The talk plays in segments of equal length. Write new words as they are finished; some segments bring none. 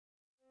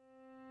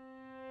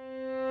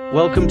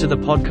Welcome to the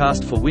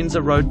podcast for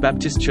Windsor Road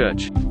Baptist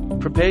Church.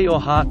 Prepare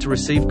your heart to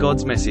receive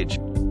God's message.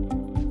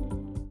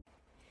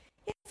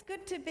 It's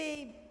good to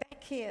be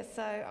back here.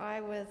 So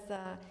I was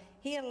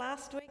here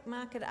last week.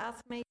 Mark had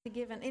asked me to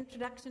give an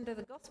introduction to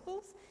the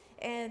Gospels,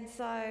 and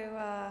so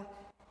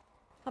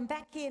I'm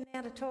back here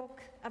now to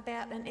talk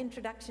about an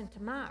introduction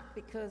to Mark,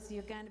 because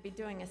you're going to be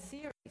doing a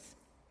series.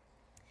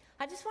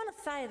 I just want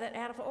to say that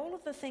out of all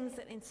of the things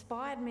that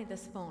inspired me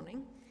this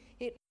morning,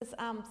 it was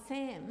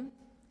Sam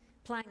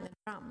playing the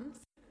drums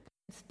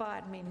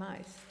inspired me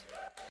most.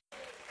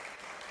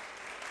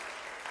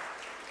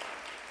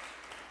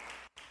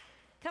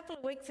 A couple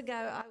of weeks ago,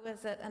 I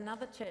was at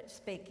another church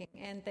speaking,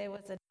 and there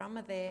was a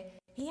drummer there.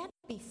 He had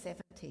to be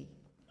 70.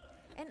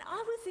 And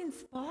I was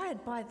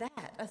inspired by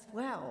that as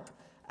well.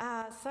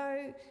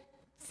 So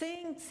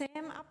seeing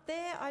Sam up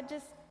there, I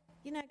just,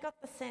 got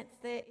the sense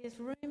there is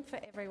room for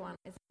everyone,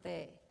 isn't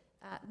there?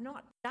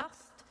 Not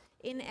just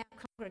in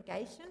our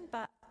congregation,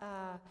 but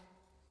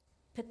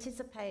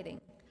participating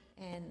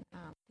and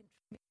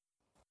contributing.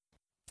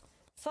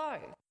 So,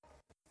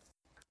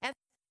 as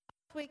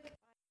last week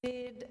I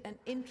did an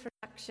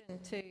introduction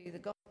to the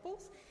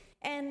Gospels,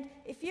 and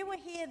if you were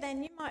here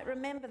then you might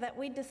remember that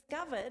we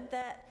discovered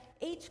that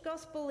each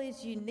Gospel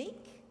is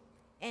unique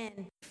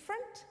and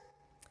different,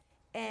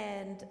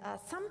 and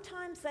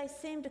sometimes they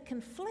seem to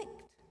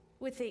conflict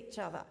with each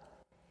other.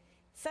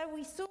 So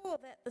we saw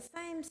that the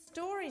same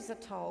stories are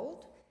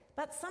told,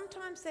 but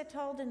sometimes they're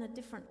told in a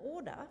different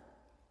order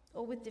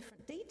or with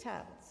different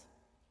details.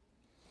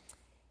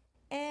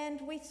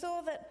 And we saw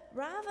that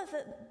rather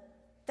than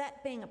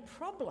that being a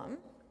problem,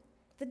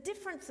 the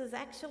differences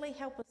actually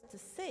help us to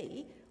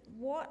see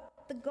what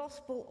the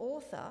Gospel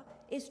author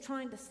is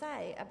trying to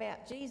say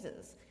about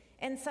Jesus.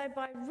 And so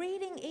by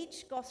reading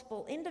each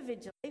Gospel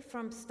individually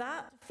from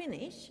start to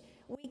finish,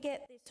 we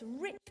get this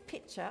rich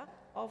picture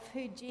of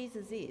who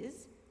Jesus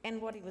is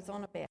and what he was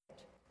on about.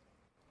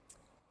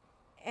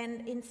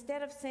 And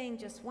instead of seeing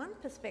just one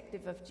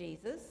perspective of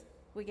Jesus,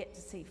 we get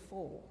to see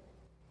four.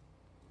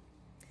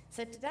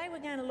 So today we're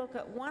going to look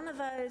at one of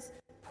those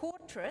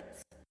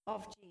portraits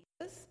of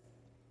Jesus,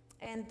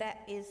 and that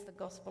is the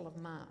Gospel of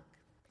Mark.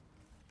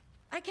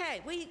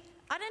 Okay,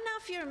 I don't know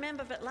if you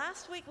remember, but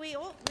last week we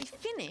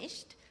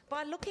finished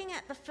by looking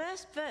at the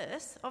first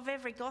verse of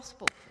every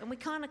Gospel, and we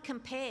kind of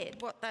compared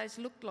what those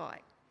looked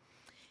like.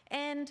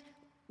 And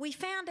we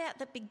found out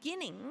that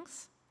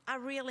beginnings are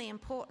really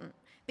important,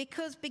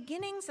 because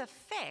beginnings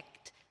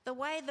affect the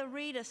way the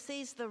reader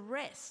sees the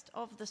rest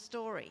of the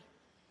story.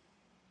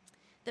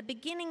 The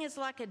beginning is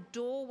like a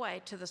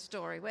doorway to the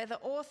story, where the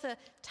author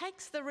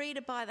takes the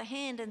reader by the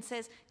hand and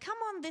says, come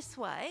on this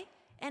way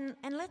and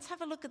let's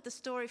have a look at the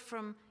story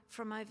from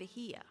over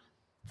here.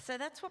 So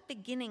that's what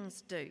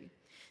beginnings do.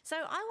 So I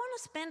want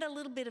to spend a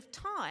little bit of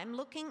time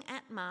looking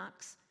at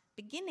Mark's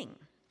beginning,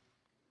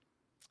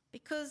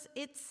 because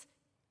it's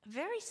a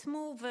very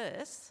small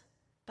verse,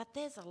 but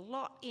there's a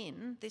lot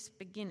in this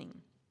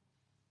beginning.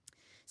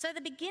 So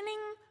the beginning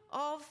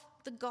of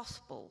the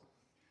Gospel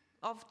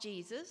of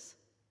Jesus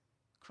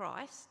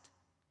Christ,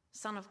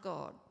 Son of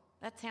God.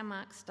 That's how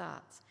Mark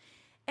starts.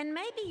 And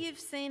maybe you've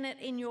seen it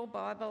in your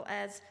Bible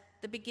as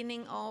the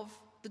beginning of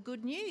the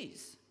good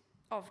news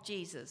of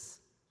Jesus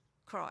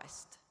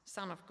Christ,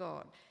 Son of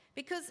God.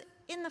 Because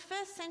in the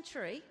first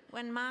century,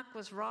 when Mark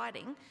was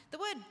writing, the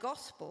word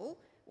gospel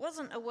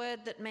wasn't a word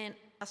that meant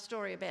a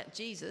story about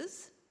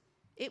Jesus.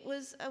 It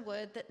was a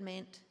word that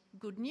meant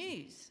good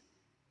news.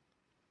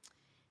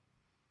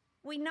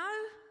 We know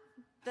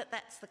that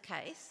that's the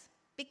case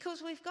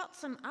because we've got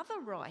some other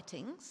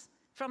writings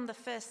from the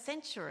first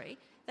century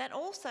that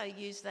also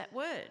use that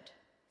word.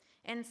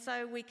 And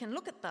so we can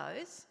look at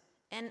those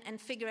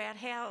and figure out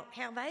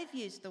how they've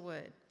used the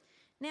word.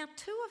 Now,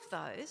 two of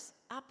those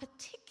are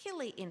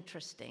particularly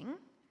interesting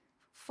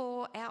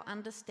for our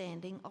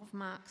understanding of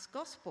Mark's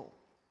Gospel.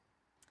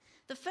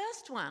 The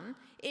first one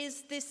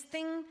is this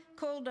thing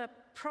called a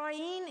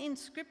Priene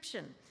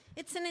inscription.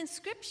 It's an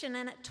inscription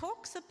and it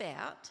talks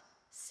about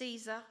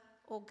Caesar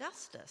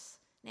Augustus.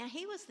 Now,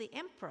 he was the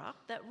emperor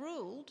that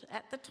ruled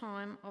at the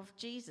time of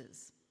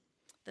Jesus,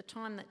 the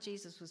time that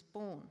Jesus was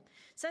born.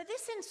 So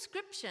this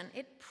inscription,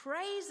 it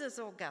praises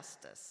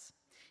Augustus.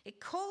 It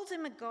calls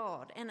him a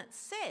god, and it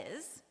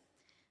says,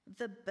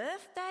 the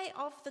birthday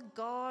of the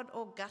god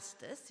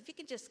Augustus. If you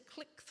could just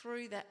click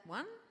through that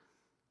one.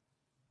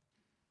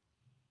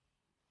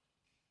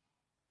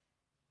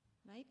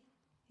 Maybe.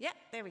 Yeah,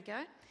 there we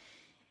go.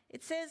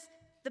 It says,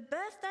 the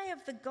birthday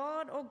of the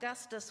god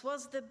Augustus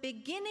was the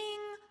beginning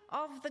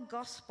of the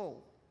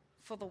gospel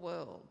for the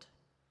world.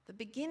 The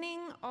beginning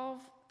of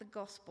the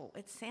gospel.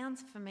 It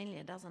sounds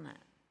familiar, doesn't it?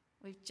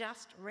 We've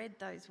just read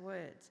those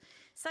words.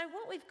 So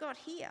what we've got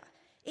here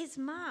is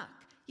Mark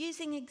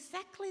using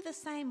exactly the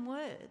same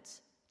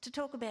words to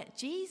talk about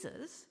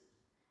Jesus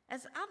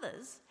as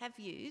others have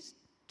used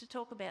to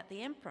talk about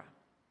the emperor.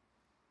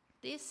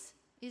 This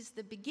is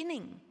the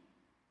beginning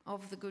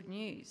of the good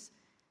news,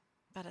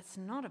 but it's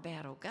not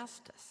about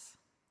Augustus.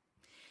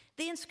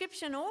 The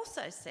inscription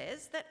also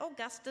says that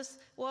Augustus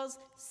was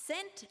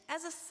sent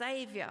as a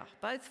saviour,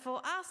 both for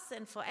us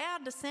and for our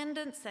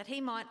descendants, that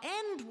he might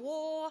end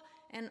war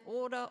and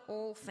order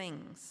all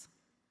things.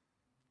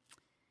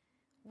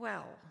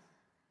 Well,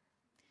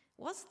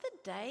 was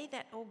the day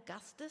that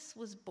Augustus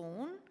was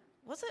born,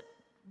 was it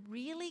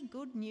really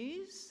good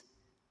news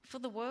for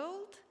the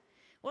world?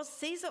 Was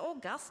Caesar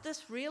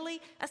Augustus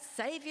really a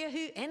saviour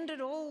who ended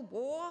all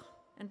war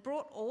and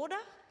brought order?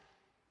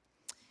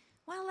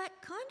 Well,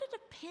 that kind of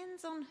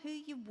depends on who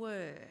you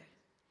were,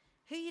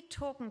 who you're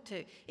talking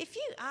to. If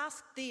you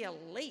ask the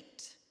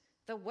elite,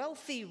 the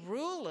wealthy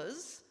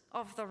rulers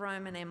of the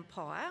Roman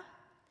Empire,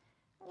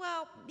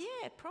 well,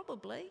 yeah,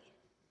 probably.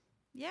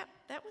 Yep,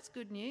 that was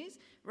good news.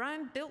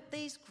 Rome built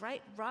these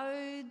great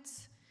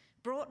roads,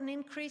 brought an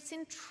increase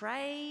in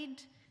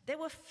trade. There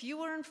were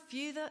fewer and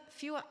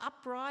fewer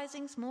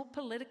uprisings, more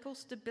political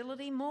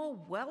stability, more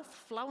wealth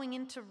flowing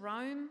into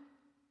Rome.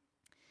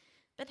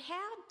 But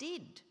how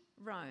did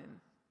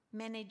Rome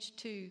managed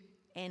to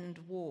end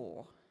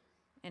war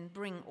and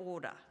bring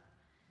order?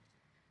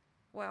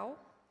 Well,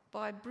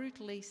 by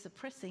brutally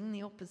suppressing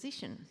the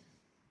opposition,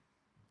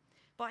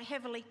 by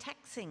heavily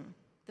taxing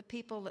the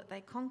people that they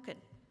conquered,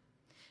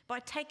 by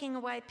taking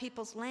away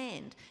people's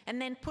land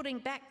and then putting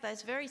back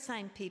those very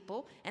same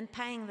people and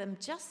paying them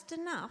just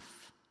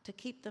enough to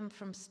keep them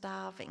from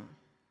starving,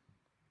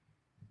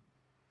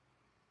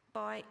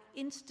 by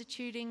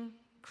instituting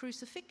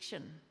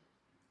crucifixion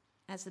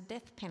as a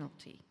death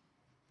penalty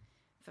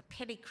for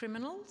petty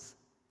criminals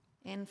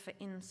and for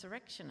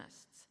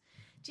insurrectionists.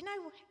 Do you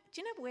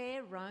know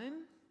where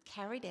Rome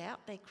carried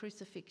out their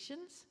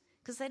crucifixions?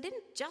 Because they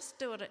didn't just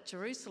do it at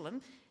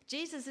Jerusalem.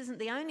 Jesus isn't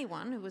the only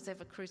one who was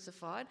ever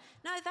crucified.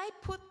 No, they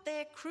put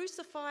their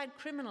crucified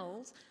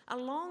criminals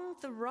along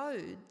the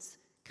roads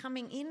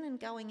coming in and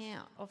going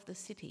out of the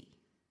city,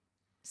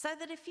 so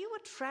that if you were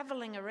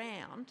travelling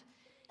around,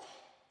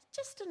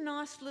 just a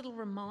nice little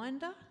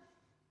reminder,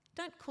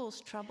 don't cause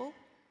trouble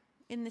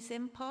in this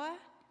empire.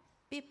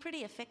 Be a pretty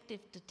effective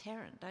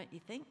deterrent, don't you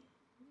think,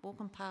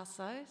 walking past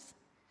those?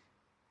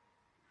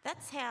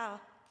 That's how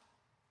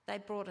they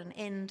brought an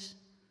end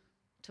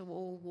to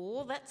all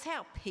war. That's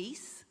how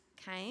peace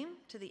came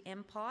to the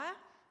empire.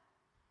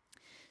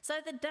 So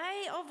the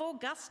day of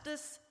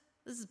Augustus'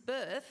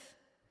 birth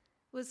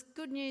was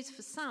good news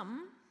for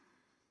some,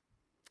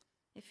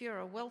 if you're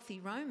a wealthy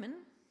Roman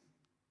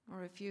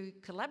or if you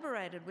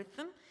collaborated with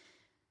them,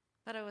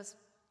 but it was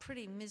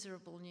pretty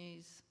miserable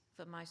news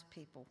for most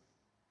people.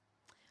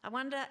 I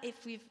wonder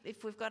if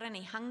we've got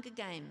any Hunger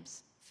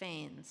Games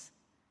fans.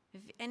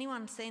 Have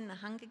anyone seen the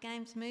Hunger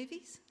Games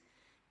movies?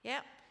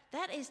 Yep,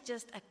 that is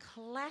just a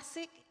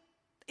classic.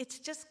 It's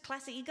just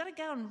classic. You've got to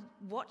go and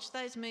watch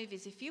those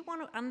movies. If you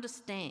want to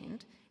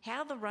understand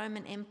how the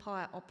Roman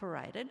Empire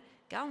operated,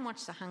 go and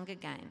watch the Hunger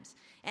Games.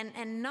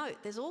 And note,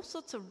 there's all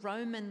sorts of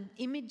Roman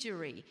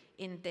imagery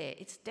in there.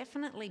 It's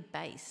definitely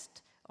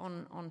based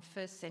on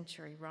first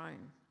century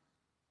Rome.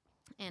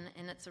 And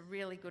it's a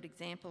really good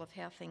example of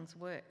how things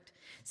worked.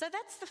 So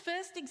that's the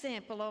first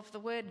example of the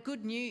word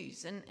good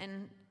news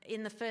and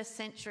in the first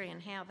century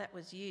and how that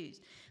was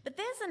used. But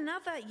there's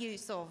another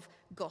use of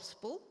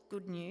gospel,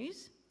 good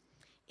news,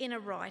 in a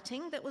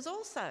writing that was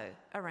also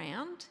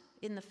around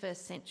in the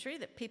first century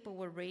that people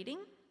were reading.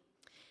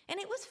 And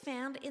it was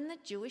found in the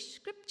Jewish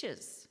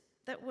scriptures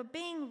that were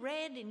being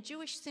read in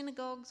Jewish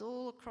synagogues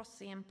all across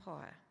the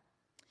empire.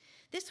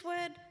 This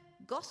word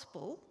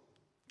gospel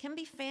can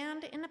be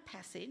found in a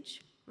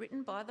passage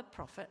written by the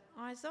prophet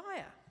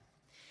Isaiah.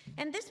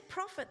 And this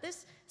prophet,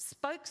 this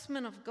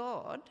spokesman of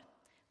God,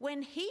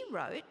 when he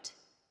wrote,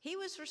 he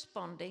was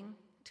responding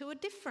to a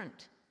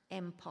different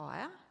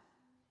empire,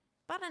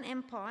 but an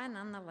empire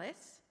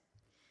nonetheless,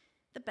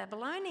 the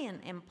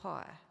Babylonian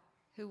Empire,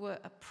 who were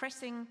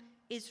oppressing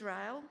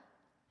Israel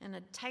and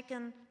had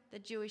taken the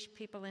Jewish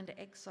people into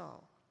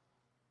exile.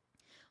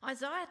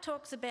 Isaiah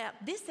talks about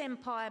this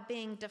empire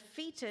being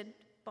defeated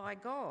by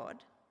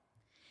God,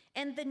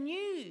 and the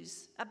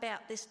news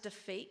about this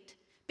defeat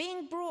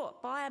being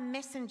brought by a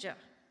messenger,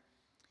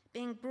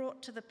 being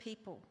brought to the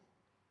people.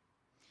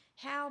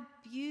 How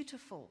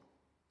beautiful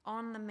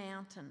on the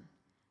mountain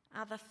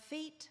are the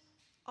feet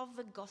of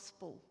the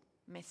gospel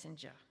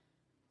messenger,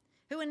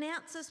 who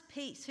announces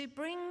peace, who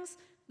brings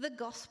the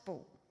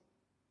gospel,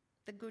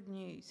 the good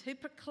news, who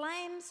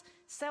proclaims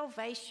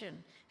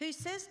salvation, who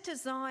says to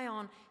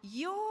Zion,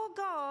 your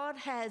God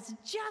has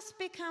just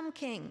become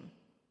king.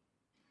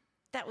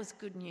 That was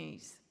good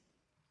news.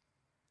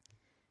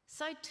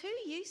 So 2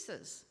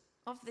 uses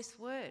of this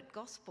word,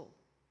 gospel,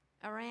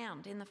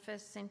 around in the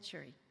first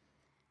century.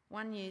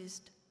 One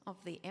used of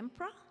the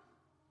emperor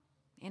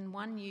and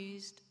one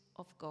used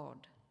of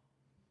God.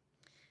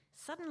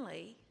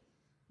 Suddenly,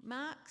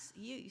 Mark's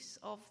use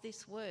of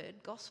this word,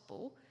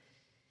 gospel,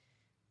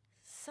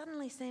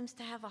 suddenly seems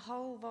to have a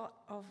whole lot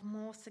of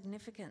more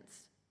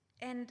significance.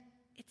 And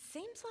it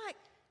seems like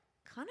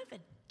kind of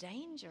a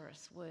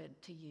dangerous word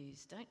to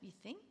use, don't you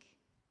think?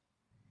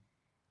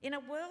 In a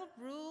world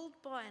ruled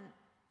by an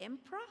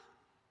emperor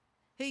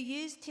who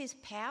used his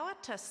power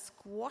to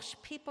squash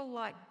people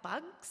like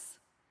bugs?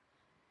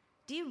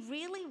 Do you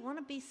really want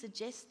to be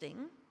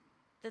suggesting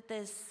that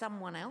there's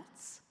someone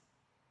else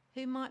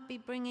who might be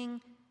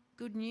bringing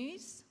good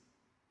news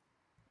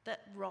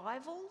that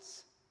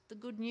rivals the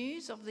good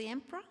news of the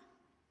emperor?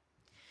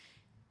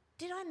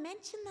 Did I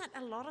mention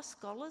that a lot of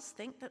scholars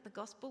think that the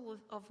Gospel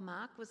of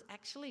Mark was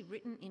actually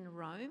written in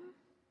Rome,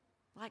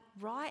 like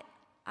right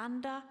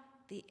under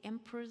the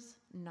emperor's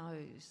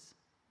nose?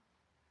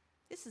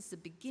 This is the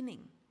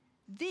beginning.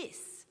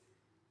 This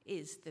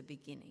is the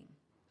beginning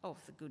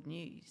of the good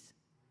news.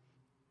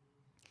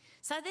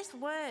 So this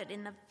word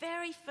in the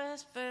very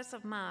first verse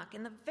of Mark,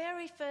 in the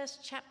very first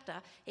chapter,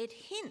 it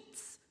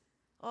hints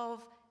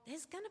of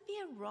there's going to be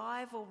a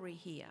rivalry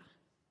here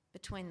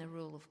between the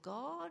rule of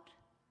God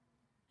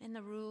and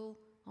the rule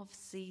of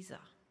Caesar.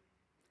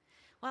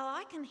 Well,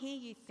 I can hear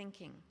you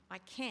thinking, I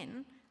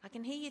can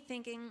hear you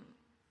thinking,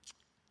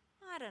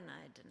 I don't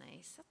know,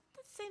 Denise, that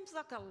seems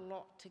like a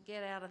lot to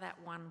get out of that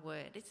one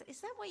word. Is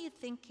that what you're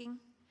thinking?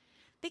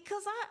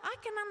 Because I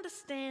can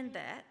understand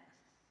that,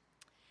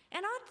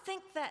 and I'd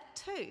think that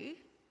too,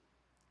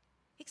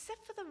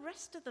 except for the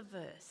rest of the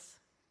verse.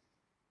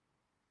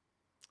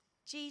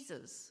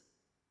 Jesus,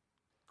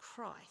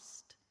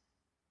 Christ,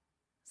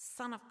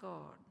 Son of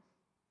God.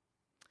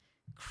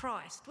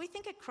 Christ. We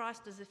think of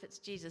Christ as if it's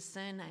Jesus'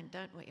 surname,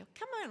 don't we?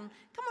 Come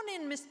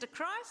on in, Mr.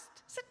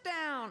 Christ. Sit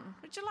down.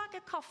 Would you like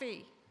a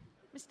coffee,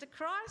 Mr.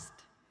 Christ?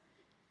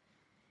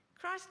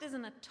 Christ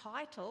isn't a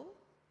title.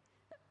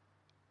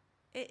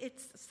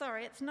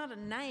 It's not a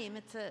name,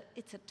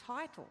 it's a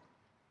title.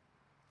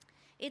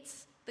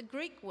 It's the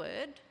Greek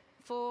word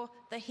for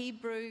the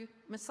Hebrew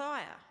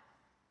Messiah.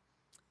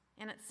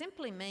 And it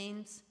simply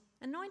means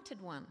anointed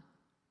one.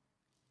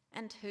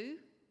 And who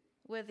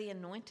were the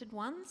anointed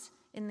ones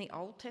in the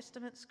Old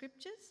Testament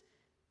scriptures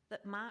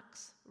that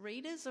Mark's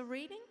readers are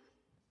reading?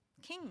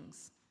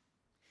 Kings.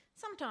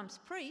 Sometimes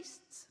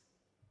priests,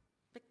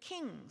 but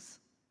kings.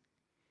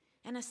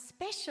 And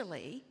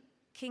especially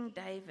King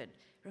David.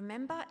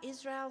 Remember,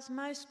 Israel's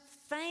most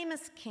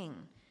famous king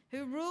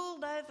who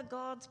ruled over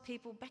God's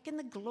people back in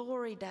the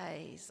glory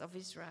days of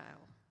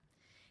Israel.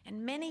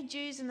 And many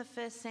Jews in the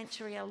first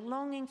century are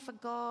longing for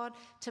God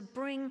to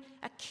bring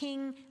a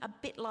king a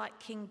bit like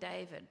King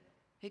David,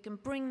 who can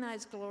bring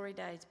those glory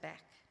days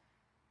back.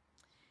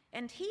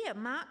 And here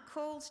Mark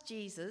calls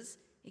Jesus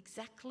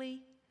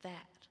exactly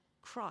that,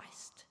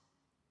 Christ,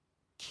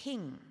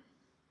 King.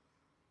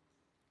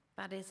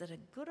 But is it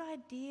a good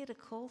idea to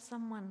call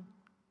someone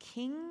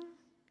king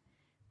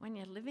when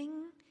you're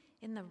living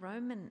in the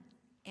Roman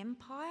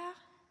Empire?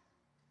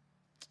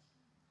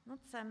 Not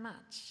so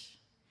much.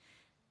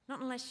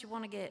 Not unless you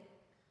want to get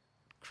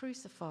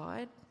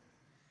crucified.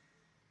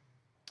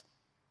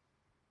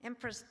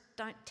 Emperors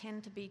don't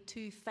tend to be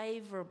too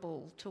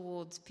favourable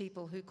towards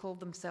people who call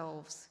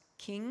themselves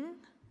king.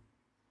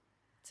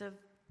 It's a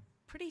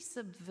pretty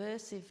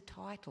subversive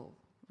title,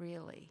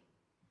 really.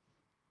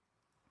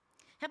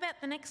 How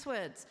about the next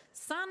words?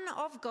 Son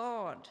of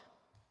God.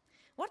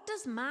 What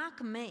does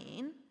Mark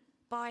mean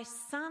by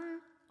Son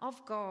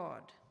of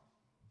God?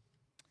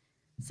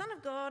 Son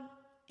of God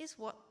is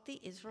what the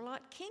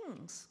Israelite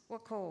kings were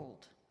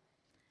called,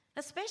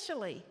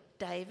 especially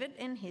David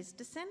and his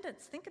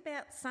descendants. Think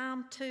about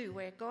Psalm 2,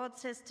 where God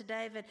says to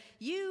David,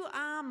 "You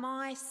are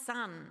my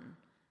son.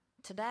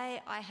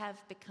 Today I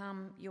have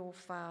become your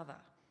father."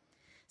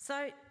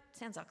 So it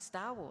sounds like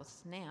Star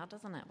Wars now,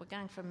 doesn't it? We're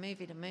going from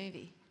movie to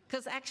movie.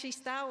 Because actually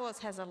Star Wars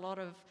has a lot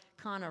of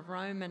kind of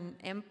Roman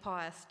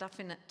Empire stuff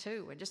in it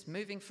too. We're just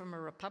moving from a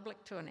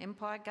republic to an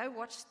empire. Go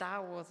watch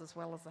Star Wars as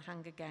well as the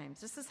Hunger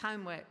Games. This is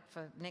homework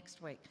for next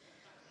week.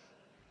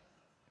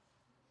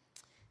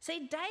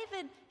 See,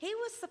 David, he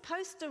was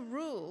supposed to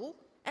rule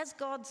as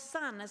God's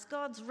son, as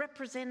God's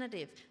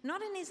representative,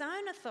 not in his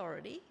own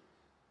authority,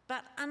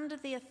 but under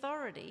the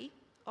authority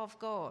of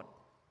God.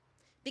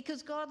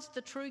 Because God's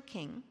the true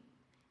king,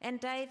 and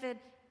David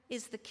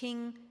is the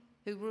king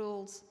who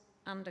rules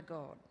under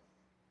God.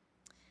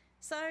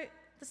 So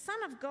the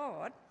Son of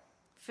God,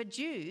 for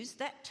Jews,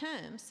 that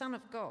term, Son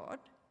of God,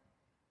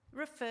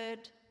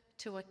 referred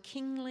to a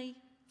kingly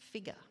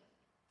figure.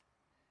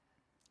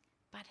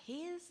 But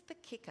here's the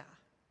kicker.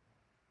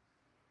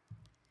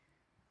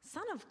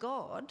 Son of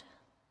God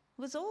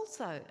was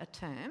also a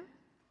term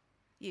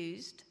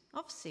used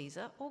of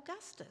Caesar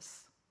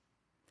Augustus.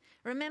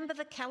 Remember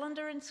the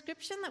calendar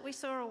inscription that we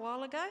saw a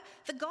while ago?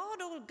 The god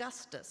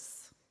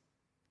Augustus.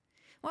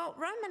 Well,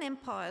 Roman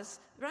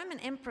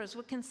emperors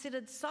were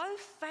considered so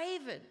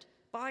favoured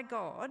by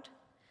God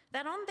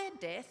that on their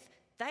death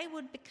they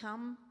would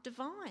become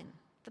divine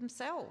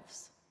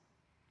themselves.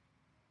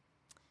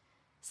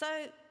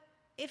 So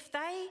if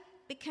they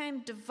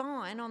became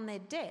divine on their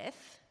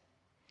death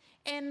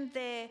and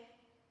their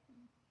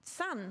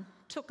son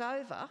took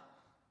over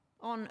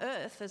on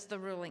earth as the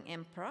ruling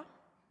emperor,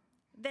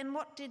 then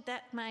what did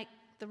that make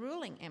the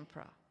ruling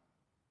emperor?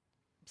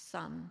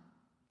 Son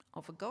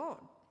of a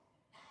god.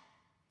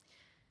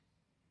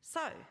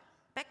 So,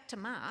 back to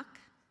Mark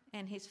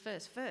and his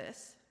first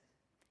verse.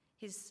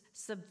 his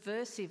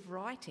subversive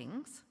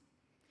writings,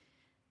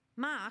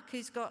 Mark,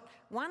 who's got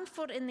one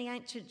foot in the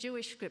ancient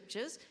Jewish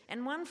scriptures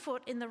and one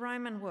foot in the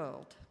Roman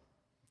world,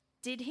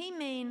 did he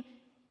mean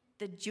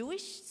the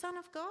Jewish Son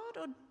of God,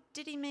 or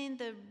did he mean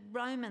the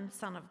Roman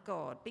Son of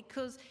God?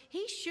 Because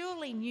he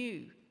surely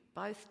knew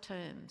both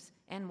terms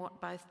and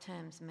what both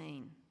terms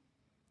mean.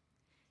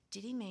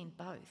 Did he mean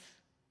both?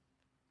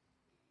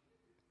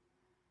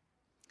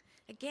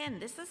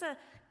 Again, it's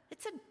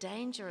a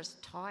dangerous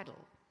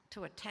title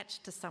to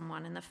attach to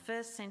someone in the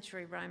first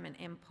century Roman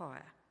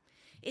Empire.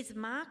 Is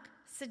Mark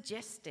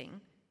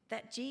suggesting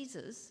that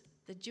Jesus,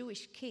 the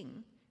Jewish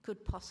king,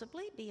 could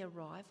possibly be a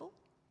rival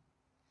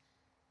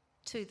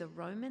to the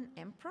Roman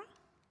emperor?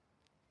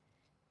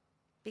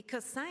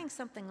 Because saying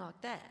something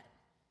like that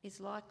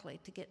is likely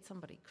to get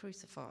somebody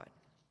crucified.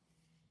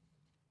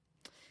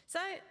 So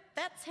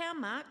that's how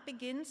Mark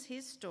begins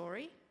his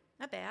story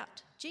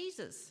about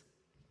Jesus.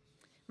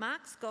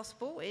 Mark's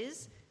gospel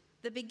is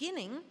the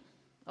beginning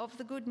of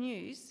the good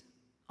news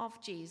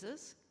of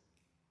Jesus,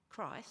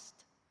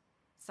 Christ,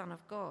 Son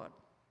of God.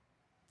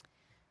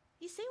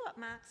 You see what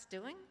Mark's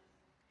doing?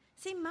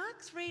 See,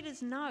 Mark's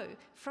readers know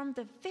from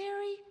the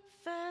very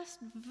first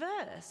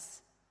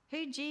verse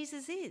who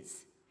Jesus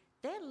is.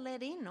 They're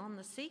let in on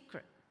the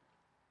secret.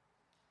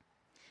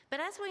 But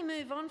as we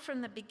move on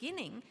from the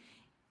beginning,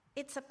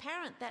 it's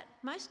apparent that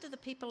most of the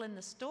people in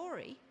the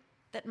story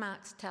that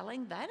Mark's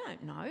telling, they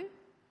don't know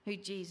who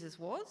Jesus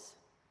was.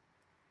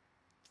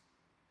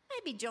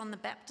 Maybe John the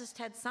Baptist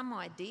had some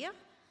idea,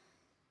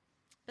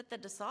 but the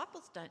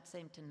disciples don't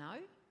seem to know.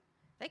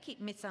 They keep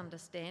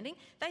misunderstanding.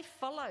 They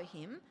follow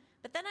him,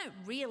 but they don't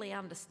really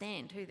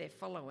understand who they're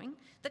following.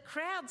 The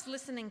crowds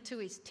listening to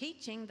his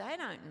teaching, they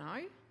don't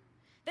know.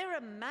 They're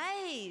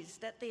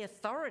amazed at the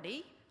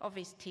authority of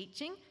his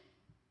teaching,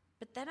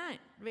 but they don't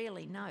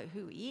really know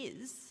who he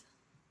is.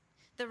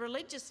 The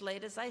religious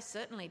leaders, they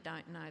certainly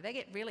don't know. They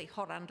get really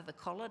hot under the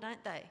collar,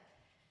 don't they?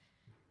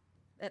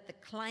 At the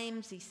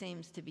claims he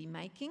seems to be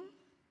making.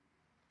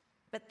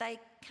 But they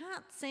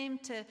can't seem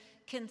to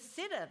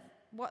consider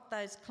what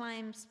those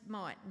claims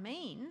might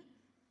mean,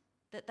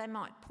 that they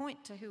might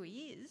point to who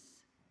he is.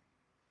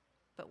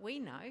 But we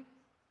know,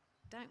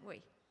 don't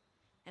we?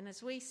 And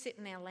as we sit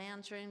in our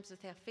lounge rooms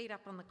with our feet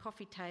up on the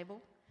coffee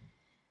table,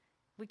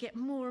 we get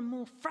more and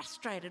more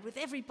frustrated with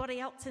everybody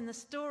else in the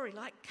story.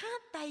 Like,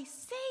 can't they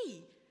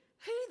see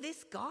who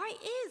this guy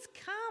is?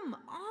 Come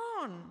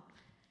on.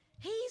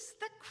 He's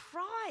the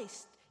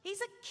Christ. He's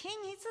a king.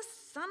 He's the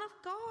Son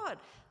of God.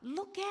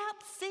 Look out,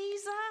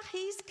 Caesar.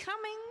 He's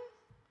coming.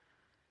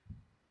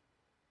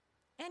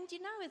 And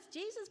you know, as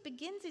Jesus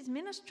begins his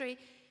ministry,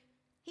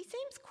 he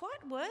seems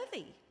quite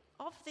worthy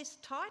of this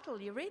title.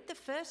 You read the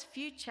first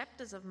few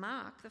chapters of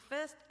Mark, the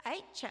first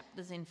 8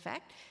 chapters in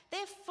fact,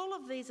 they're full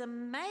of these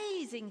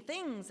amazing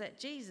things that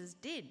Jesus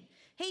did.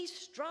 He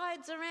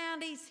strides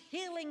around, he's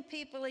healing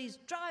people, he's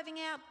driving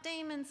out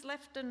demons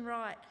left and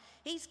right,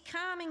 he's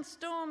calming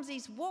storms,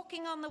 he's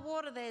walking on the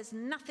water, there's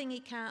nothing he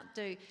can't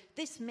do.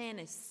 This man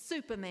is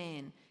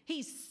Superman,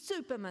 he's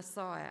Super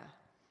Messiah.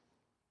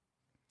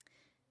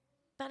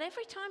 But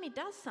every time he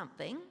does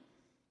something,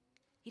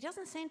 he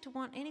doesn't seem to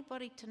want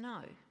anybody to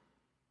know.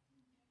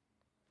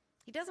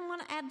 He doesn't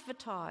want to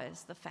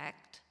advertise the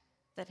fact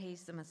that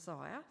he's the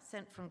Messiah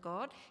sent from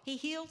God. He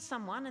heals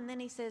someone and then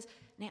he says,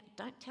 now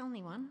don't tell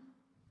anyone.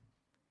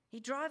 He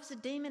drives a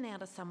demon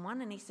out of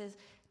someone and he says,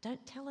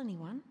 don't tell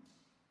anyone.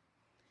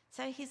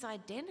 So his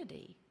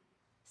identity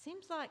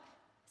seems like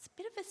it's a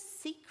bit of a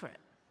secret,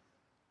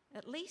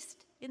 at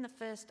least in the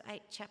first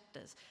 8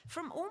 chapters,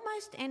 from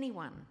almost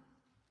anyone,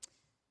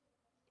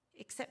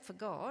 except for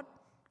God.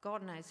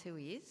 God knows who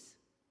he is.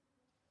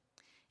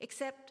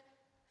 Except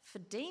for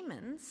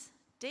demons,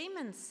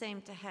 demons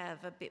seem to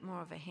have a bit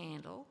more of a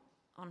handle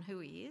on who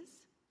he is.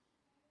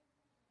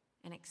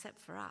 And except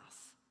for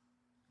us,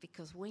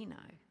 because we know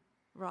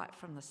right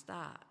from the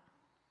start.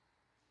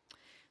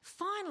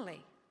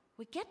 Finally,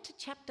 we get to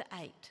chapter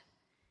 8,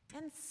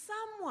 and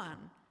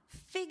someone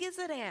figures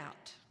it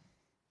out.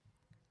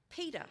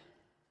 Peter,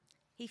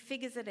 he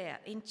figures it out.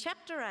 In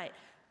chapter 8,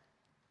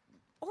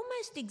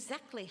 almost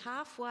exactly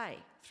halfway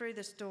through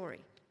the story,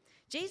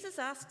 Jesus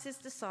asks his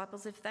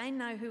disciples if they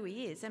know who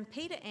he is, and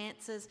Peter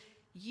answers,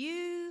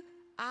 "You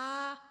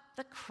are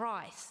the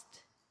Christ."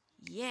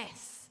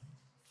 Yes.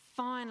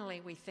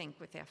 Finally, we think,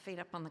 with our feet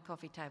up on the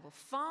coffee table,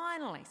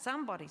 finally,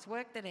 somebody's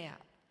worked it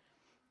out.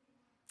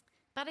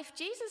 But if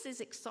Jesus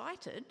is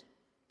excited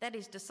that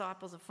his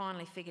disciples have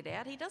finally figured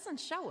out, he doesn't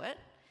show it.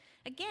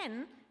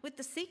 Again, with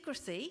the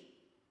secrecy,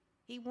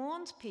 he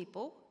warns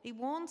people, he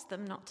warns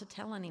them not to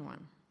tell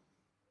anyone.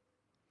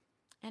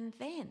 And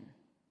then,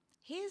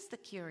 here's the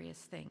curious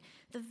thing.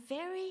 The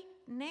very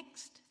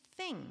next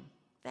thing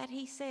that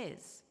he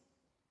says,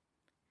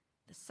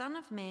 the Son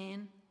of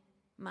Man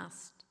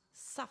must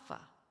suffer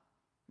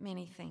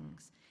many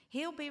things.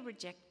 He'll be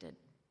rejected,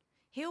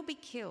 he'll be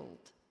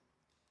killed,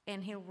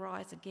 and he'll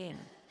rise again.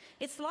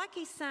 It's like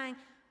he's saying,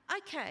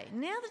 okay,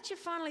 now that you've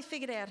finally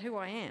figured out who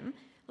I am,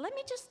 let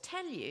me just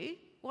tell you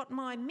what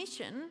my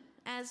mission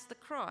as the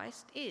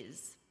Christ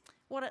is.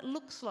 what it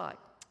looks like.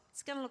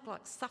 It's going to look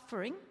like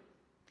suffering,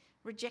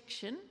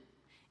 rejection,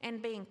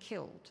 and being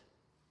killed.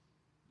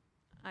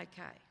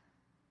 Okay.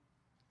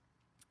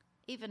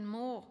 Even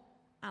more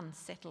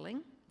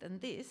unsettling than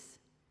this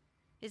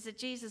is that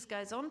Jesus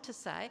goes on to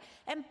say,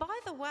 and by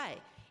the way,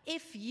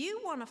 if you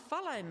want to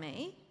follow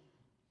me,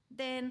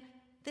 then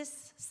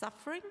this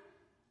suffering,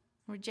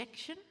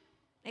 rejection,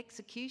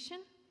 execution,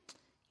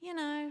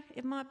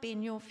 it might be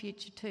in your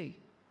future too.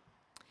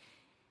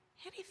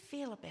 How do you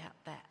feel about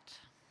that?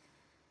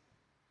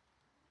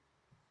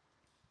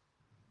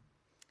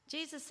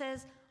 Jesus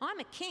says, I'm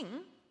a king.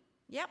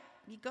 Yep,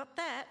 you got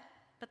that.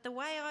 But the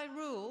way I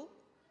rule,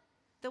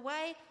 the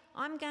way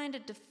I'm going to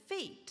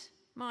defeat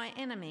my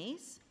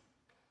enemies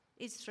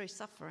is through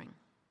suffering.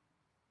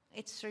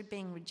 It's through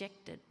being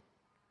rejected.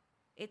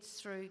 It's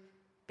through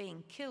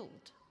being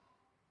killed.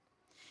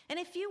 And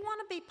if you want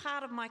to be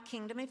part of my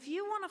kingdom, if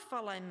you want to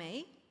follow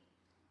me,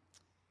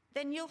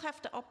 then you'll have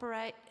to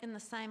operate in the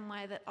same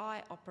way that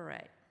I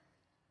operate.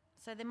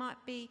 So there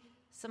might be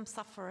some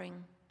suffering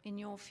in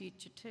your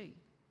future too.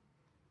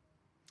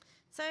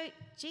 So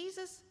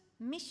Jesus'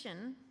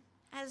 mission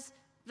as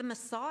the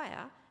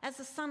Messiah, as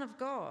the Son of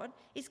God,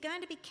 is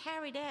going to be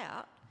carried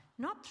out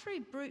not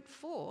through brute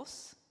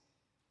force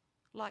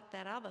like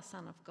that other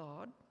Son of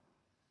God.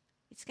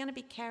 It's going to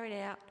be carried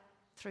out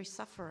through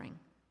suffering.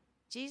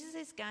 Jesus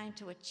is going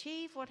to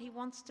achieve what he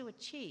wants to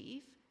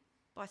achieve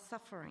by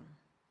suffering.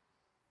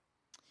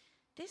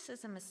 This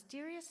is a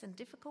mysterious and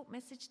difficult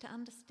message to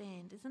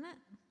understand, isn't it?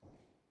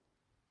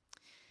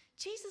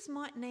 Jesus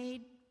might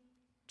need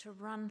to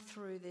run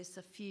through this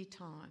a few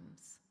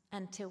times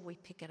until we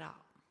pick it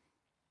up.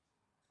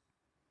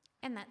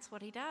 And that's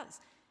what he does.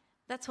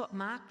 That's what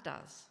Mark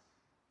does.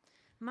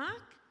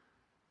 Mark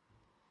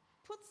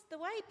the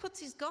way he puts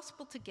his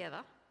gospel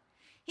together,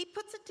 he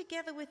puts it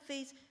together with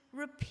these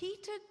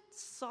repeated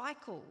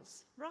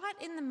cycles right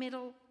in the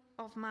middle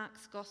of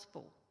Mark's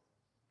gospel.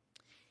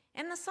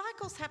 And the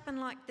cycles happen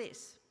like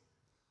this.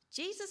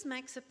 Jesus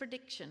makes a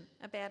prediction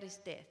about his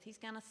death. He's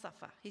going to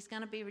suffer. He's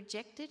going to be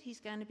rejected.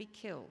 He's going to be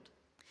killed.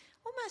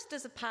 Almost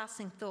as a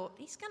passing thought,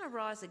 he's going to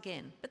rise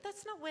again. But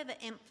that's not where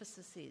the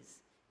emphasis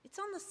is. It's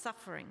on the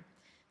suffering.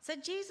 So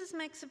Jesus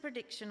makes a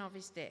prediction of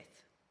his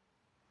death.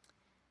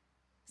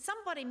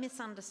 Somebody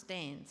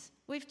misunderstands.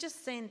 We've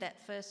just seen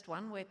that first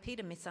one where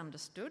Peter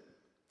misunderstood.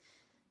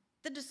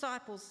 The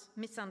disciples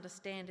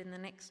misunderstand in the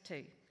next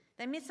two.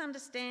 They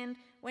misunderstand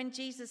when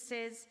Jesus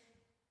says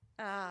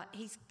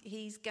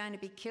he's going to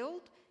be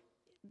killed.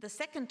 The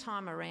second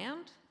time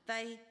around,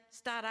 they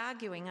start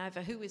arguing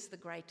over who is the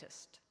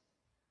greatest.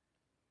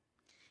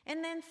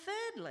 And then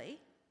thirdly,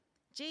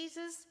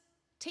 Jesus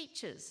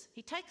teaches.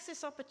 He takes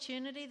this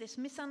opportunity, this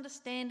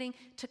misunderstanding,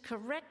 to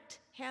correct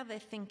how they're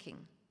thinking.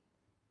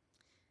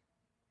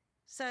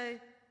 So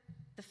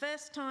the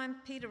first time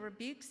Peter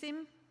rebukes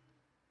him,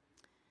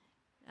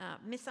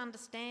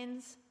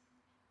 misunderstands,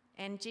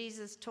 and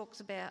Jesus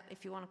talks about,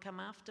 if you want to come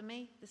after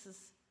me, this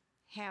is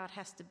how it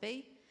has to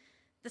be.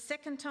 The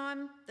second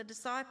time,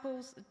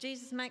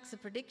 Jesus makes a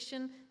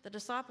prediction, the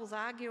disciples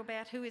argue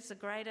about who is the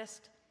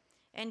greatest,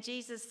 and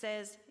Jesus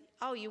says,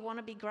 oh, you want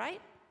to be great?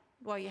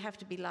 Well, you have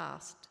to be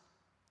last.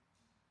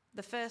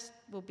 The first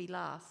will be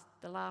last,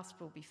 the last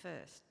will be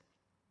first.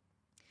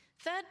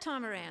 Third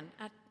time around,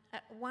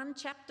 one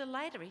chapter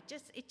later,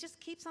 it just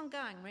keeps on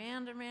going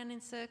round and round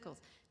in circles.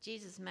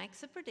 Jesus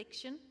makes a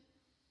prediction.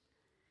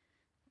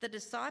 The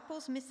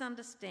disciples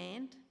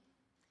misunderstand.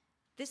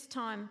 This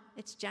time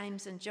it's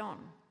James and John.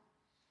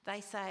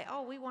 They say,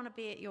 oh, we want to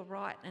be at your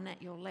right and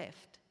at your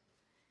left.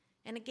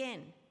 And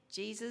again,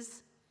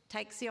 Jesus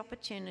takes the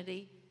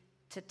opportunity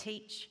to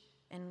teach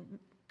and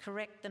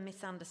correct the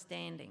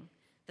misunderstanding.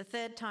 The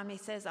third time he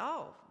says,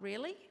 oh,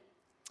 really?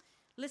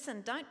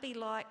 Listen, don't be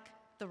like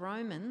the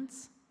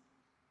Romans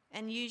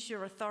and use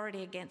your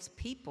authority against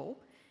people.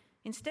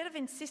 Instead of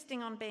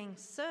insisting on being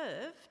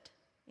served,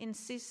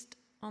 insist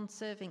on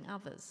serving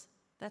others.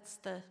 That's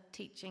the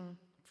teaching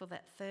for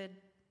that third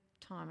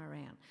time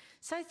around.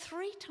 So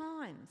 3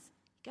 times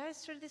he goes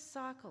through this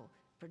cycle,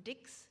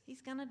 predicts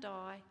he's going to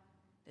die,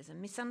 there's a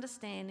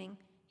misunderstanding,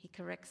 he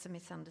corrects the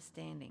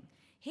misunderstanding.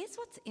 Here's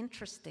what's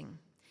interesting.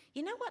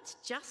 You know what's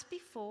just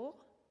before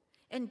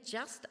and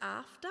just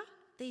after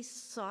these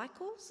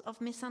cycles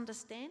of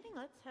misunderstanding?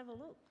 Let's have a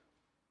look.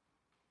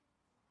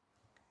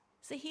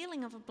 It's the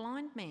healing of a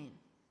blind man.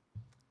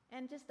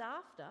 And just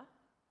after,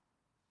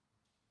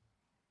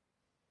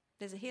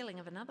 there's a healing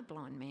of another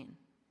blind man.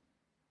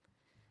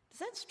 Does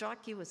that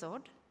strike you as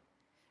odd?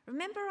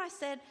 Remember I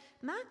said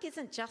Mark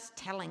isn't just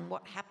telling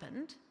what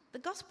happened. The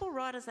gospel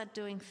writers are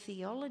doing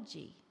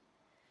theology,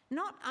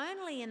 not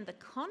only in the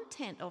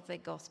content of their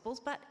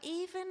gospels, but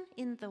even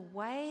in the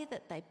way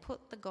that they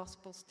put the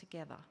gospels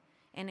together.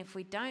 And if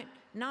we don't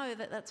know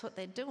that that's what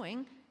they're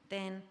doing,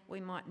 then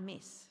we might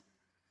miss.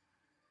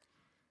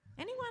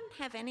 Anyone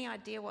have any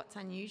idea what's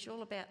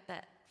unusual about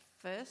that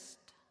first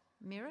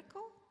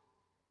miracle?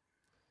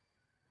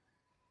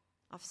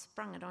 I've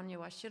sprung it on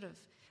you, I should have.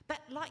 But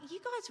like you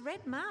guys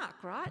read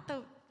Mark, right?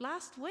 The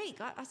last week,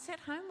 I set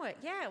homework.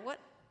 Yeah, what?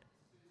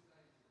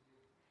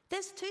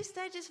 There's 2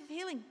 stages of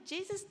healing.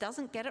 Jesus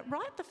doesn't get it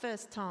right the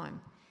first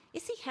time.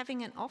 Is he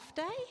having an off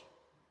day?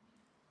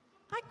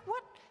 Like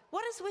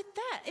what is with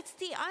that? It's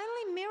the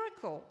only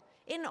miracle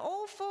in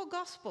all 4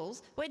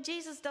 Gospels where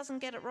Jesus doesn't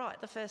get it right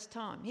the first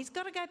time. He's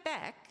got to go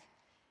back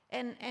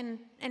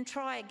and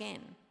try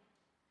again.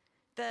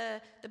 The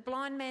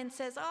blind man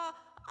says,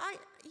 I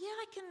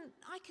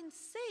can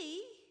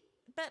see,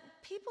 but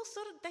people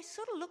sort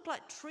of look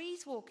like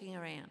trees walking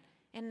around.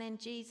 And then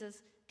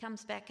Jesus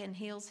comes back and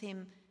heals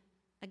him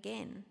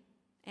again,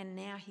 and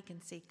now he can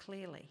see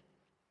clearly.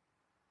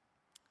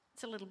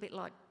 It's a little bit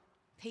like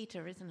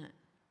Peter, isn't it?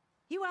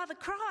 You are the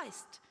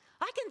Christ.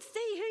 I can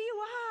see who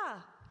you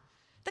are.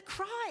 The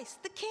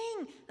Christ, the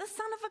King, the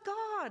Son of a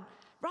God,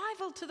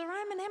 rival to the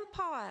Roman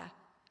Empire.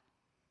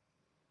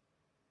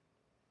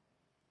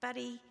 But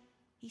he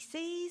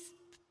sees,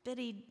 but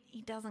he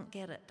doesn't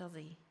get it, does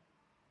he?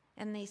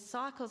 And these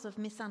cycles of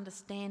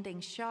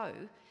misunderstanding show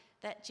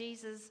that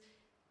Jesus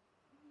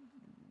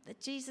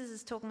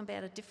is talking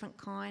about a different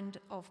kind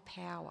of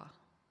power,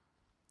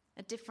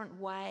 a different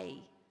way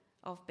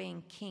of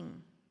being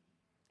king,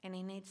 and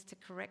he needs to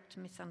correct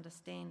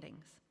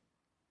misunderstandings.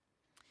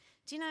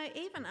 Do you know,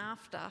 even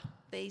after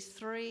these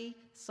 3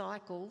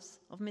 cycles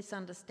of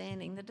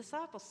misunderstanding, the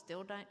disciples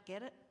still don't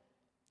get it.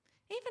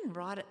 Even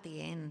right at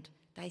the end,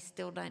 they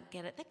still don't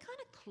get it. They're kind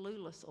of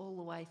clueless all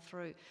the way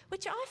through,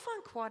 which I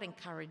find quite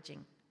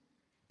encouraging,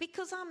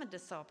 because I'm a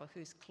disciple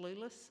who's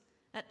clueless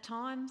at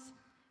times,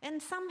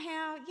 and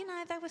somehow,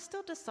 they were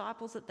still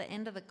disciples at the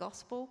end of the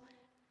gospel.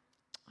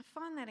 I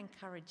find that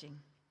encouraging.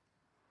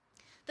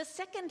 The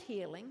second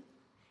healing,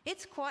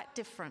 it's quite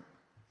different.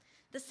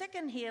 The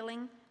second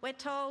healing, we're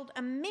told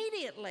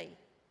immediately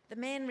the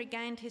man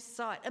regained his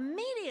sight.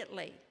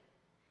 Immediately.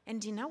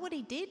 And do you know what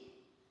he did?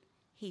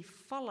 He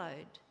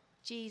followed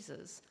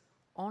Jesus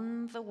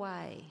on the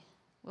way.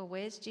 Well,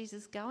 where's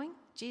Jesus going?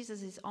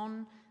 Jesus is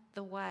on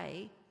the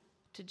way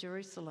to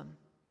Jerusalem.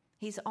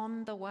 He's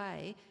on the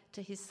way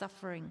to his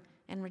suffering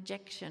and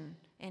rejection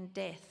and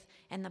death.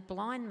 And the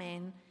blind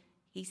man,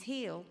 he's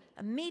healed,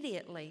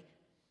 immediately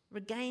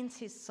regains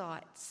his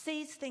sight,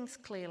 sees things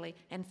clearly,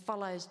 and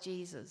follows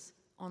Jesus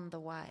on the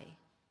way,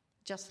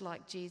 just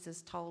like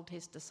Jesus told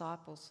his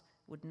disciples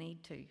would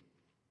need to.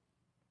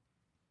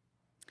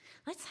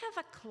 Let's have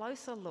a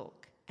closer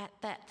look at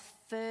that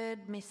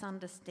third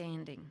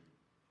misunderstanding.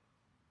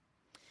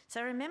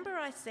 So remember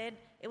I said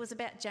it was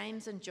about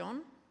James and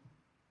John?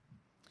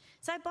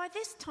 So by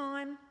this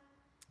time,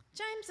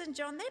 James and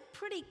John, they're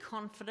pretty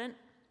confident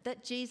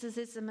that Jesus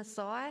is the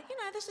Messiah.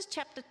 This is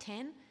chapter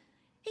 10.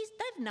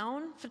 They've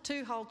known for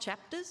 2 whole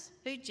chapters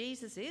who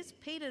Jesus is.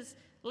 Peter's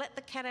let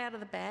the cat out of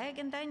the bag,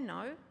 and they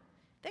know.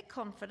 They're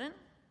confident.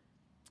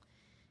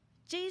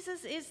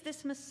 Jesus is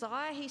this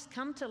Messiah. He's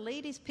come to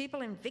lead his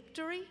people in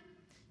victory,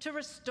 to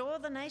restore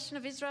the nation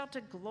of Israel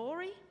to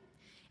glory.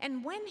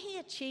 And when he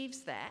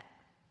achieves that,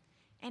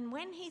 and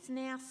when he's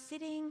now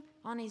sitting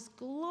on his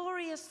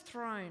glorious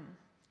throne,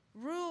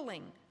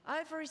 ruling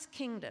over his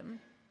kingdom,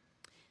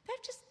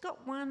 they've just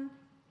got one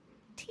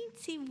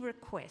teensy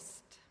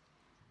request.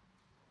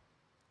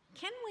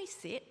 Can we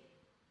sit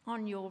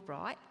on your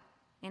right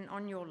and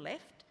on your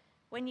left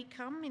when you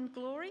come in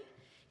glory?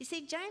 You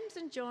see, James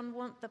and John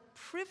want the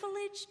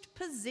privileged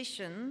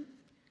position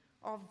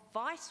of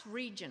vice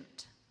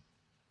regent.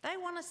 They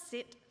want to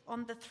sit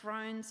on the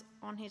thrones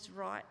on his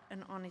right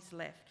and on his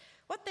left.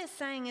 What they're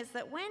saying is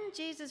that when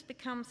Jesus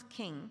becomes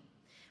king,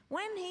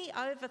 when he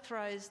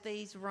overthrows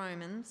these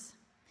Romans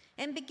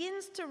and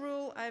begins to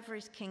rule over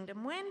his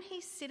kingdom, when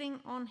he's sitting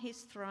on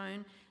his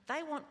throne,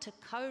 they want to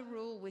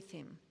co-rule with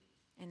him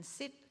and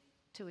sit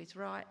to his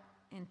right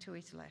and to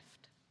his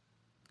left.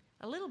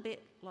 A little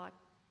bit like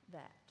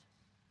that.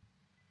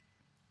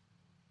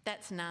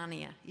 That's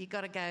Narnia. You've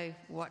got to go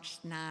watch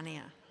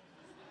Narnia.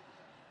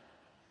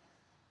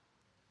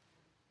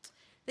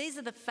 These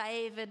are the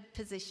favoured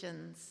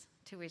positions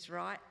to his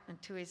right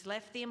and to his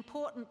left, the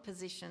important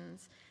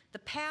positions, the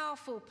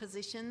powerful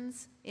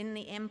positions in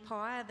the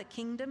empire, the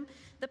kingdom,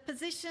 the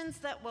positions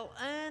that will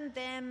earn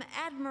them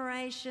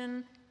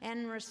admiration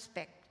and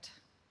respect.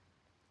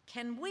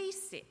 Can we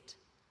sit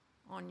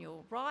on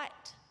your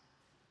right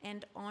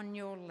and on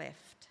your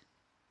left?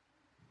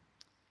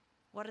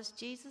 What does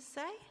Jesus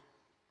say?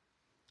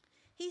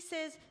 He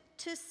says,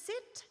 to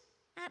sit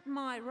at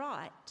my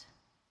right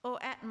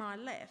or at my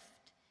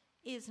left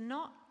is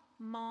not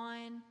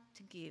mine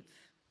to give.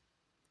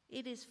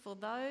 It is for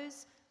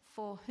those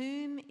for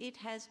whom it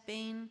has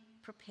been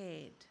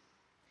prepared.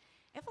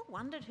 Ever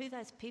wondered who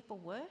those people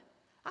were?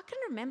 I can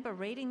remember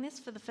reading this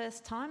for the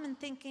first time and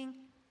thinking,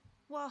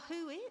 well,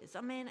 who is?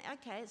 I mean,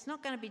 okay, it's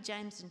not going to be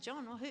James and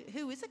John, or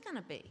who is it going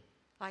to be?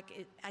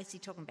 Like, is he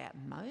talking about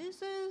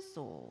Moses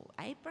or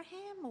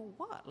Abraham or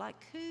what?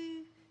 Like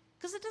who?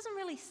 Because it doesn't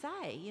really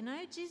say,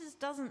 Jesus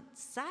doesn't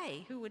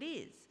say who it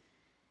is.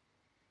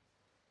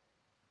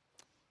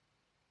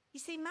 You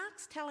see,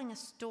 Mark's telling a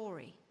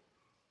story.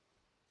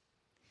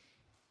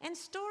 And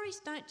stories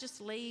don't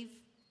just leave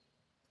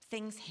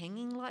things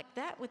hanging like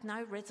that with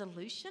no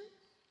resolution.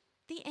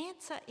 The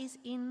answer is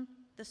in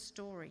the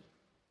story.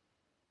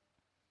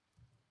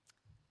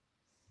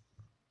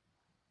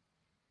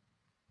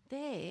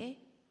 There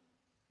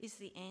is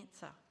the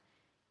answer.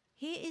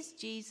 Here is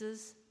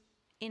Jesus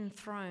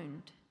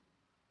enthroned.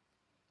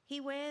 He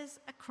wears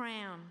a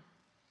crown.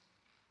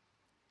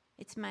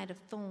 It's made of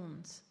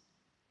thorns.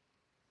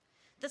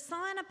 The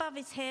sign above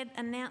his head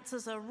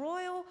announces a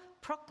royal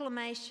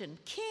proclamation,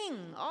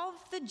 King of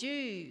the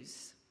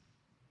Jews.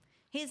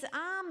 His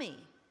army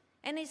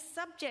and his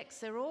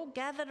subjects are all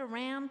gathered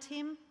around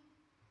him,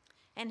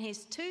 and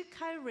his 2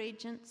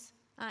 co-regents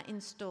are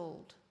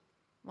installed,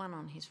 one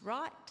on his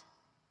right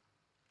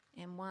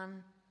and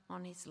one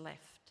on his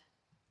left.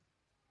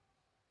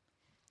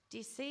 Do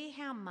you see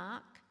how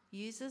Mark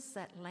uses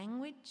that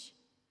language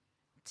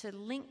to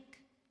link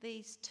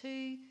these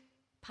 2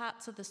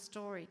 parts of the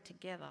story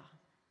together?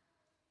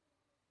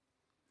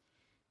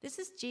 This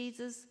is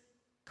Jesus'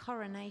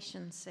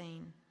 coronation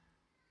scene.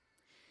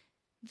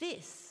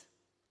 This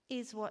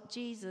is what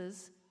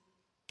Jesus'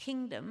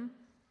 kingdom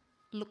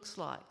looks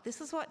like. This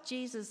is what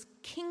Jesus'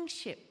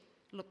 kingship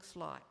looks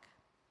like.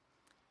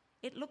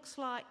 It looks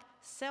like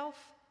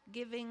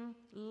self-giving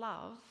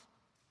love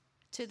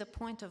to the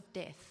point of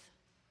death.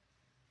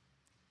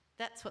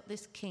 That's what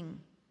this king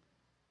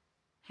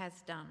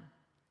has done.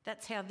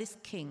 That's how this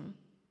king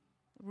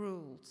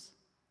rules.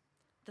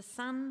 The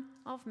Son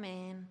of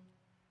Man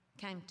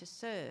came to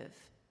serve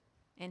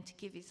and to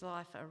give his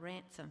life a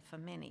ransom for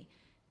many.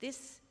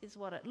 This is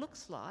what it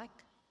looks like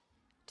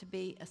to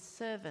be a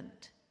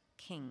servant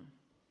king.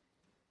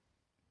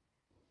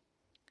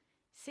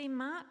 See,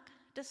 Mark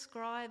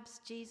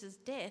describes Jesus'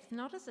 death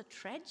not as a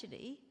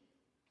tragedy,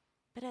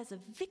 but as a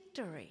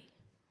victory.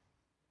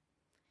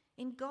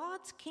 In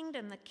God's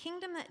kingdom, the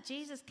kingdom that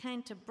Jesus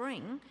came to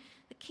bring,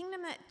 the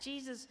kingdom that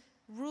Jesus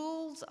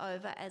rules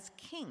over as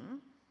king,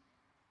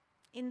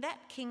 in that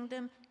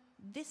kingdom,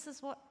 this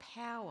is what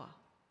power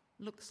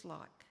looks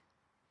like.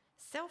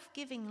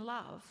 Self-giving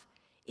love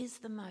is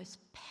the most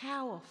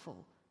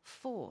powerful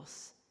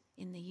force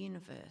in the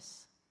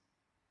universe.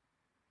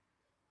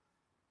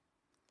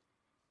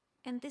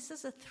 And this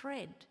is a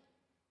thread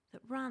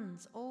that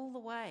runs all the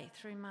way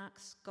through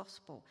Mark's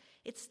gospel.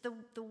 It's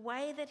the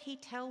way that he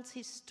tells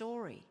his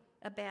story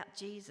about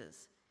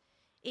Jesus.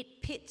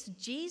 It pits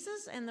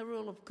Jesus and the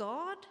rule of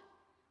God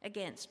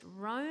against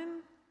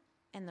Rome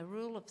and the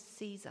rule of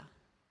Caesar.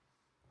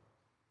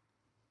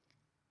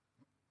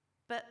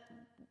 But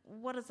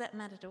what does that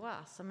matter to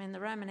us? I mean, the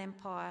Roman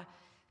Empire,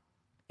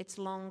 it's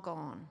long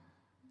gone.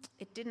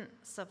 It didn't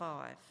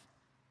survive.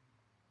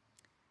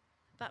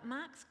 But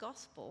Mark's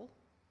gospel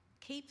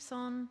keeps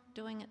on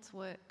doing its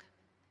work.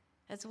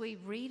 As we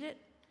read it,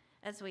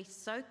 as we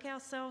soak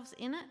ourselves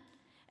in it,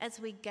 as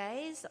we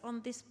gaze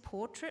on this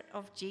portrait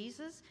of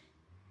Jesus,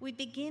 we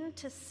begin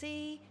to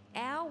see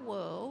our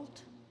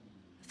world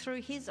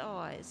through his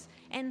eyes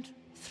and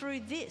through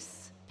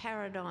this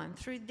paradigm,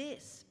 through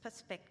this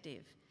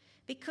perspective.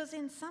 Because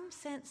in some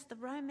sense, the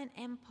Roman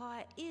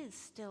Empire is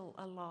still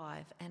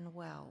alive and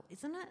well,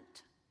 isn't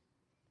it?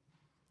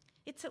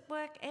 It's at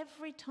work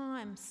every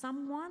time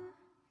someone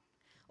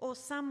or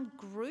some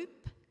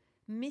group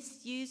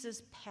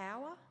misuses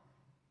power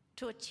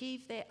to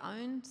achieve their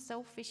own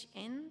selfish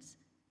ends,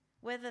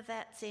 whether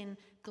that's in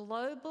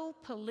global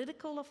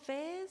political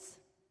affairs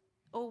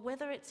or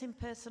whether it's in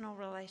personal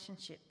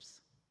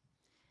relationships.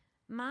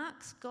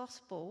 Mark's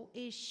gospel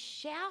is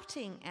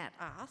shouting at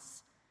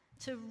us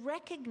to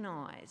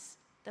recognise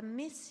the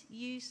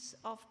misuse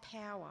of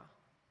power,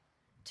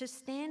 to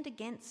stand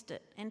against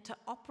it and to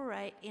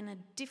operate in a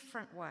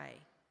different way.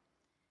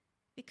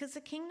 Because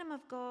the kingdom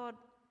of God,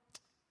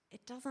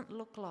 it doesn't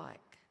look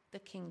like the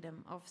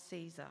kingdom of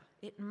Caesar.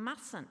 It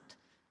mustn't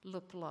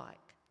look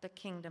like the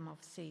kingdom of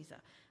Caesar.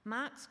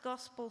 Mark's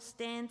gospel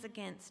stands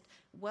against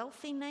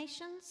wealthy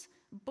nations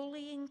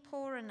bullying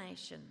poorer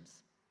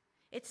nations.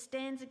 It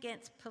stands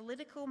against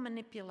political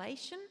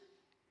manipulation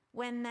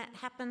when that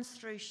happens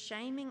through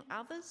shaming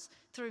others,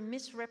 through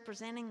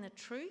misrepresenting the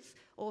truth,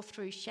 or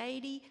through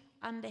shady,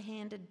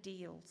 underhanded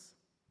deals.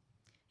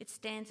 It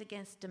stands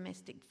against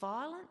domestic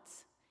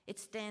violence. It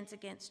stands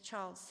against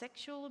child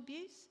sexual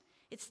abuse.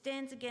 It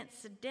stands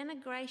against the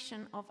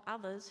denigration of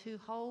others who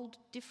hold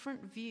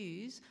different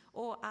views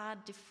or are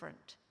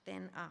different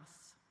than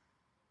us.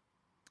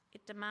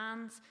 It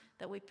demands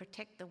that we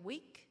protect the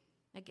weak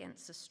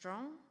against the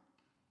strong,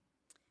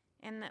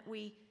 and that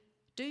we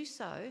do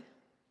so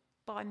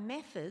by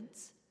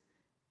methods,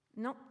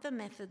 not the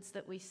methods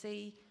that we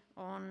see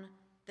on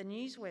the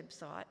news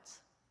websites,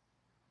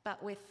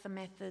 but with the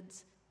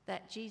methods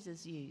that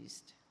Jesus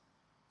used.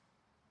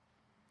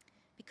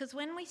 Because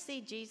when we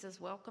see Jesus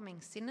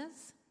welcoming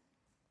sinners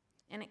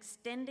and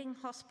extending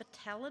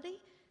hospitality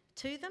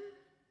to them,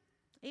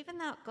 even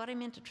though it got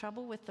him into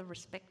trouble with the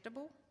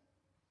respectable,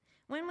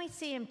 when we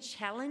see him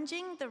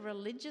challenging the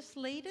religious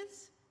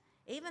leaders,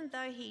 even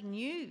though he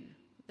knew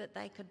that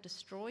they could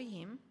destroy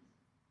him,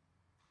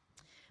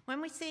 when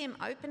we see him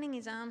opening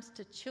his arms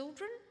to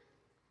children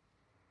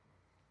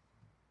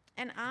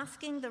and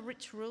asking the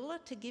rich ruler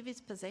to give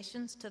his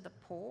possessions to the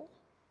poor,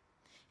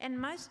 and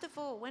most of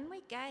all, when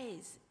we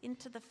gaze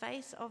into the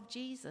face of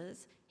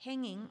Jesus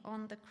hanging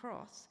on the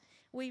cross,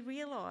 we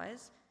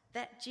realise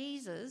that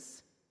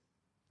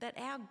that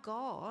our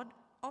God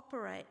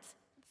operates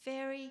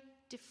very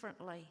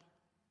differently,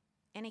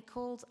 and he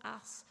calls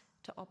us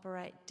to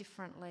operate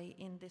differently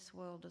in this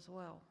world as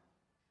well.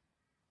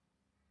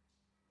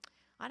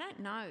 I don't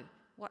know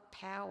what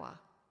power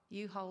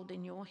you hold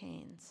in your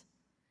hands,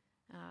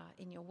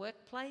 in your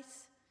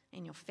workplace,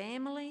 in your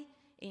family,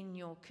 in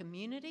your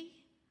community.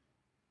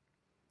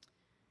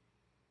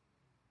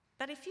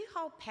 But if you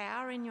hold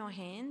power in your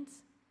hands,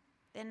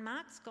 then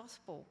Mark's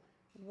gospel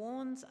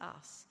warns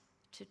us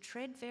to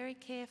tread very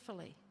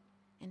carefully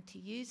and to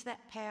use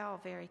that power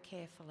very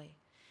carefully.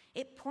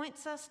 It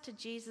points us to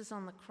Jesus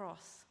on the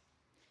cross,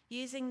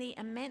 using the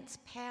immense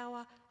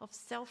power of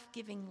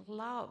self-giving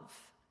love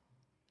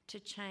to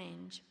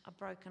change a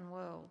broken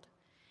world.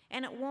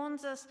 And it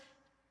warns us,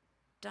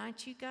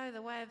 don't you go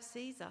the way of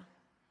Caesar.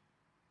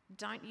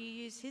 Don't you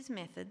use his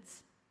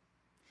methods.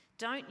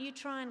 Don't you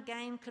try and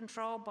gain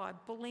control by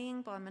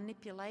bullying, by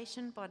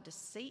manipulation, by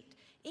deceit,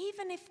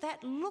 even if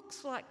that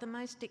looks like the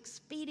most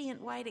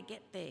expedient way to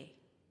get there.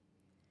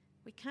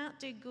 We can't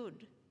do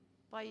good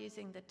by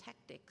using the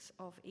tactics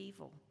of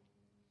evil.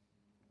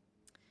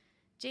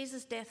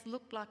 Jesus' death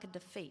looked like a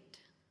defeat,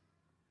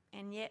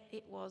 and yet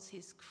it was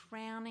his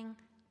crowning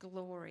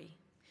glory.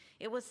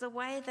 It was the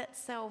way that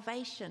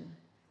salvation,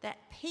 that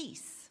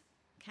peace,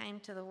 came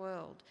to the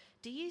world.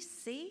 Do you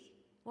see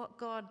what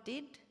God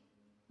did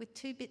with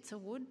 2 bits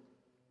of wood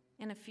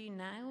and a few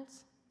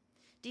nails?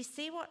 Do you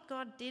see what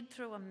God did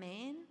through a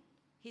man,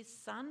 his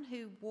son,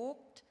 who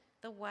walked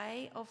the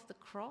way of the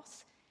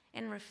cross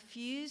and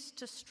refused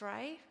to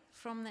stray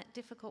from that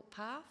difficult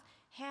path?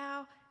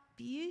 How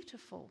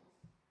beautiful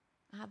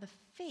are the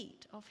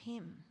feet of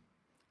him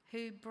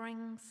who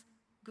brings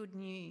good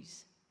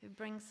news, who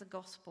brings the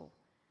gospel.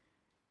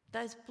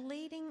 Those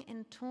bleeding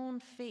and torn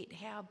feet,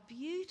 how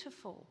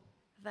beautiful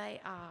they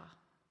are.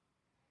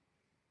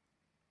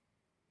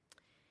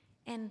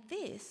 And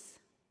this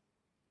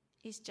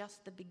is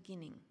just the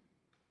beginning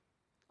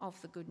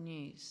of the good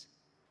news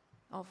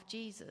of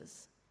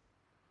Jesus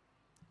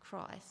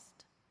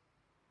Christ,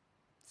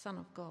 Son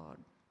of God.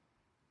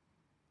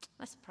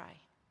 Let's pray.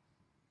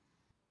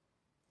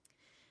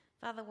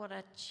 Father, what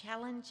a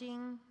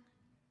challenging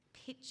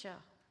picture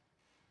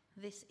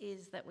this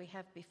is that we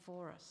have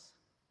before us.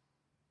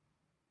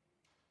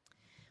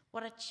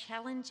 What a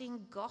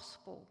challenging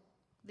gospel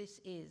this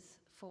is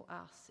for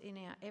us in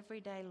our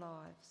everyday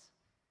lives.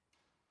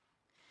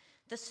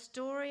 The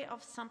story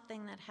of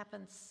something that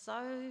happened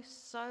so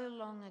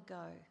long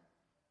ago.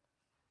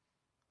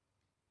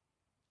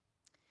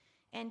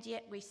 And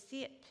yet we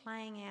see it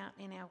playing out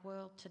in our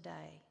world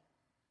today.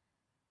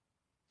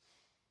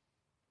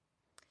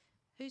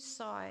 Whose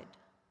side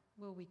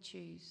will we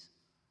choose?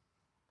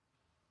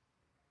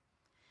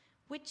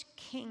 Which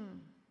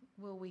king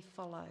will we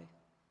follow?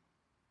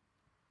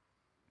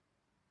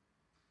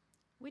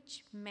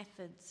 Which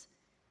methods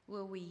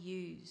will we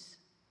use?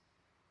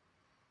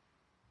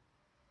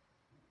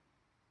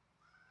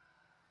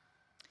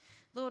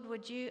 Lord,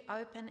 would you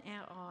open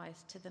our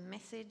eyes to the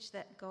message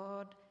that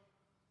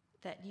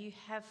you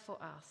have for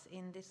us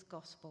in this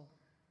gospel?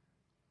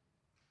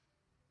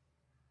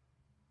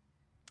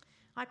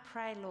 I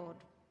pray, Lord,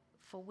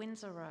 for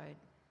Windsor Road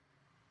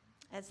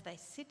as they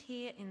sit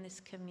here in this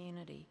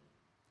community,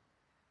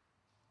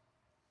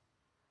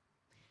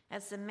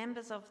 as the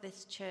members of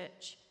this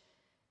church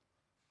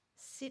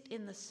sit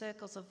in the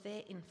circles of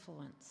their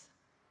influence.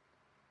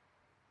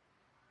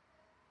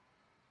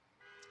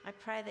 I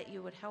pray that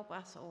you would help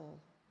us all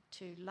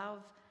to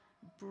love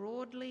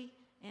broadly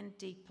and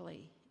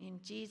deeply. In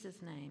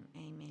Jesus' name,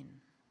 amen.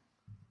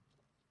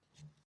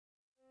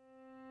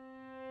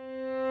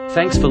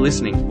 Thanks for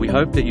listening. We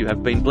hope that you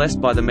have been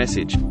blessed by the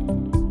message.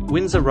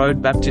 Windsor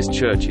Road Baptist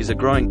Church is a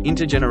growing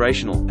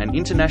intergenerational and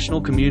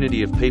international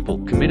community of people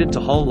committed to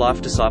whole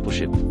life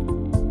discipleship.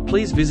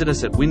 Please visit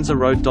us at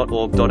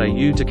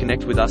windsorroad.org.au to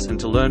connect with us and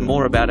to learn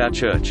more about our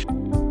church.